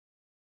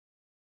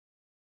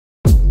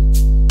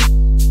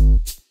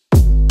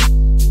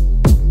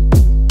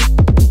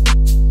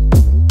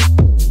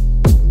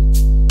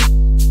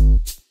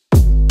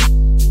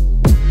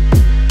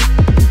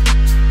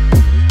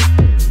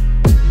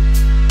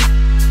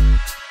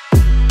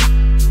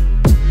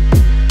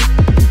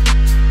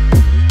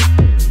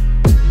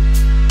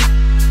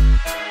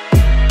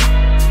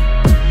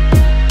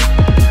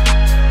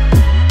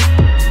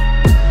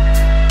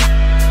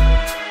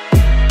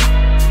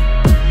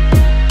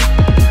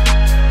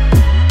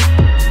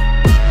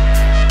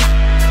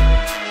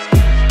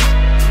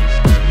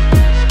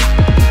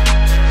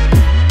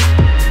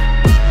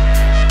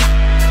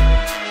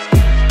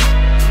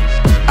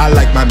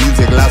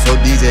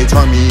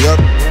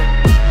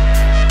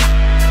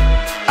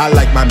I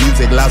like my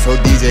music loud, so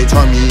DJ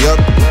turn me up.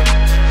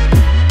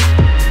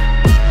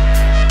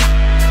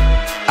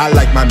 I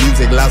like my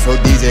music loud, so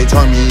DJ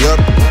turn me up.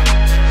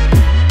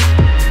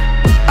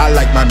 I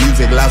like my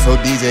music loud, so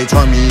DJ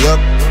turn me up.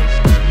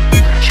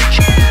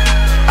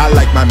 I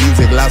like my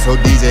music loud, so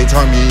DJ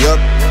turn me up.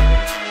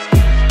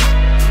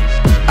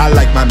 I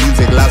like my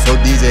music loud, so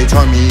DJ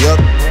turn me up.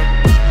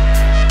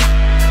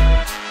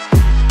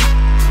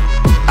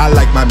 I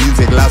like my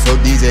music loud, so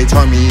DJ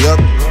turn me up.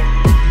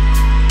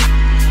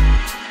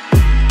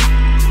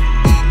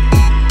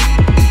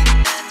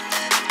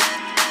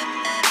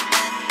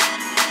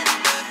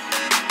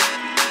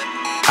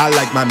 I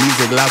like my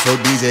music loud, so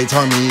DJ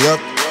turn me up.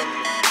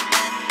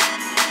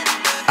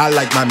 I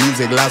like my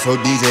music loud, so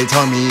DJ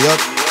turn me up.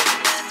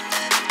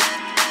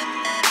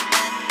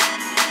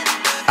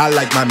 I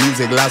like my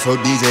music loud, so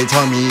DJ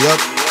turn me up.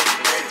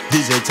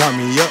 DJ turn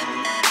me up.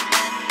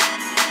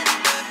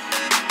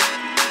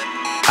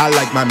 I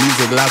like my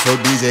music loud, so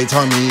DJ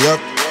turn me up.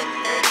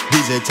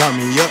 DJ turn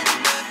me up.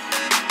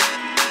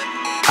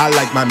 I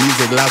like my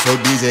music loud, so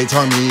DJ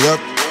turn me up.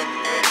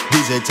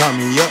 DJ turn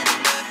me up.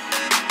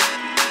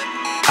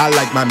 I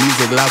like my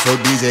music loud, so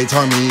DJ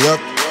turn me up.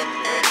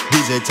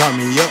 DJ turn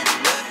me up.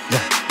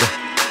 Yeah, yeah.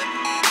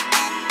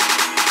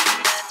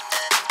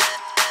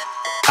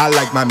 I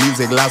like my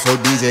music loud, so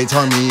DJ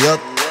turn me up.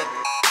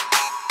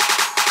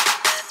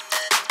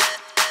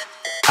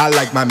 I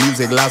like my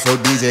music loud, so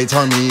DJ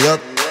turn me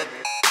up.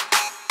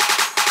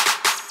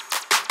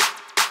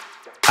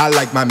 I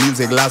like my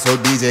music loud, so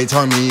DJ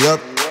turn me up.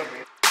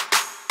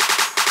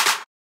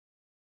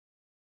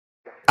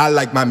 I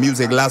like my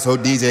music loud, so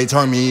DJ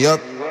turn me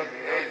up.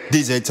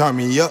 DJ turn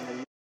me up.